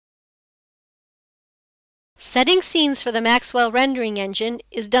Setting scenes for the Maxwell Rendering Engine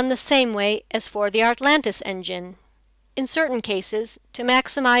is done the same way as for the Artlantis engine. In certain cases, to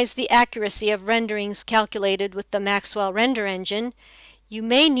maximize the accuracy of renderings calculated with the Maxwell Render Engine, you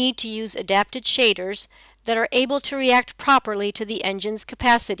may need to use adapted shaders that are able to react properly to the engine's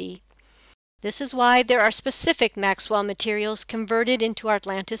capacity. This is why there are specific Maxwell materials converted into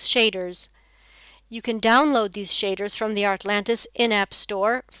Artlantis shaders. You can download these shaders from the Artlantis in-app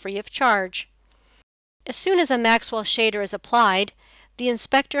store free of charge. As soon as a Maxwell shader is applied, the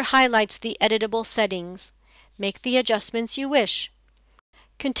inspector highlights the editable settings. Make the adjustments you wish.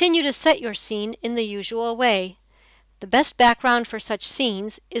 Continue to set your scene in the usual way. The best background for such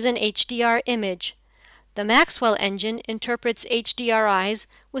scenes is an HDR image. The Maxwell engine interprets HDRIs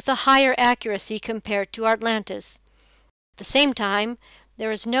with a higher accuracy compared to Artlantis. At the same time,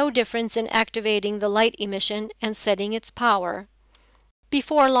 there is no difference in activating the light emission and setting its power.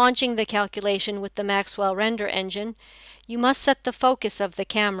 Before launching the calculation with the Maxwell Render Engine, you must set the focus of the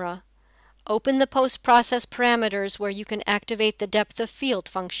camera. Open the post-process parameters where you can activate the depth of field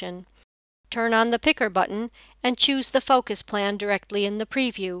function. Turn on the picker button and choose the focus plan directly in the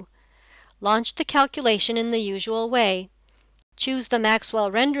preview. Launch the calculation in the usual way. Choose the Maxwell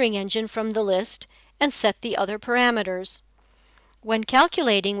Rendering Engine from the list and set the other parameters. When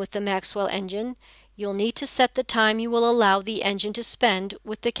calculating with the Maxwell engine, you'll need to set the time you will allow the engine to spend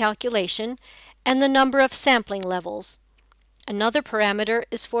with the calculation and the number of sampling levels. Another parameter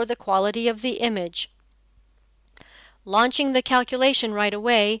is for the quality of the image. Launching the calculation right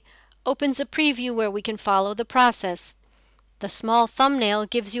away opens a preview where we can follow the process. The small thumbnail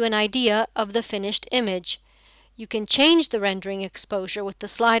gives you an idea of the finished image. You can change the rendering exposure with the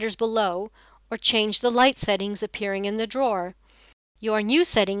sliders below or change the light settings appearing in the drawer. Your new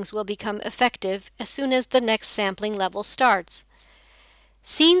settings will become effective as soon as the next sampling level starts.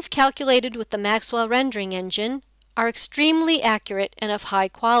 Scenes calculated with the Maxwell Rendering Engine are extremely accurate and of high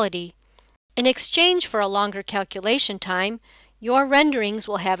quality. In exchange for a longer calculation time, your renderings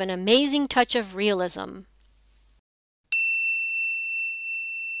will have an amazing touch of realism.